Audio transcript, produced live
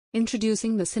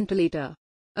Introducing the scintillator,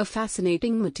 a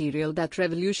fascinating material that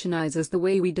revolutionizes the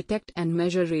way we detect and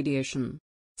measure radiation.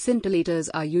 Scintillators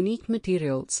are unique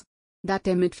materials that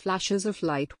emit flashes of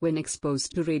light when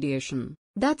exposed to radiation.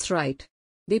 That's right.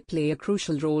 They play a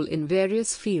crucial role in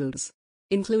various fields,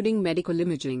 including medical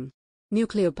imaging,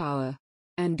 nuclear power,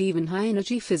 and even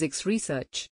high-energy physics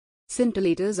research.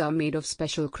 Scintillators are made of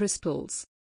special crystals,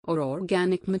 or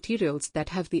organic materials that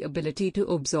have the ability to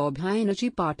absorb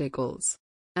high-energy particles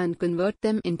and convert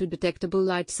them into detectable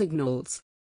light signals.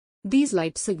 These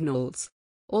light signals,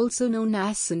 also known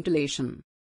as scintillation,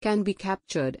 can be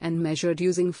captured and measured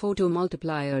using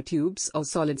photomultiplier tubes or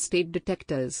solid-state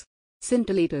detectors.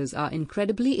 Scintillators are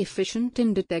incredibly efficient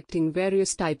in detecting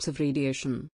various types of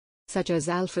radiation, such as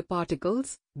alpha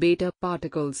particles, beta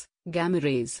particles, gamma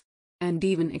rays, and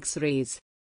even X-rays.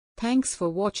 Thanks for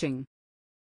watching.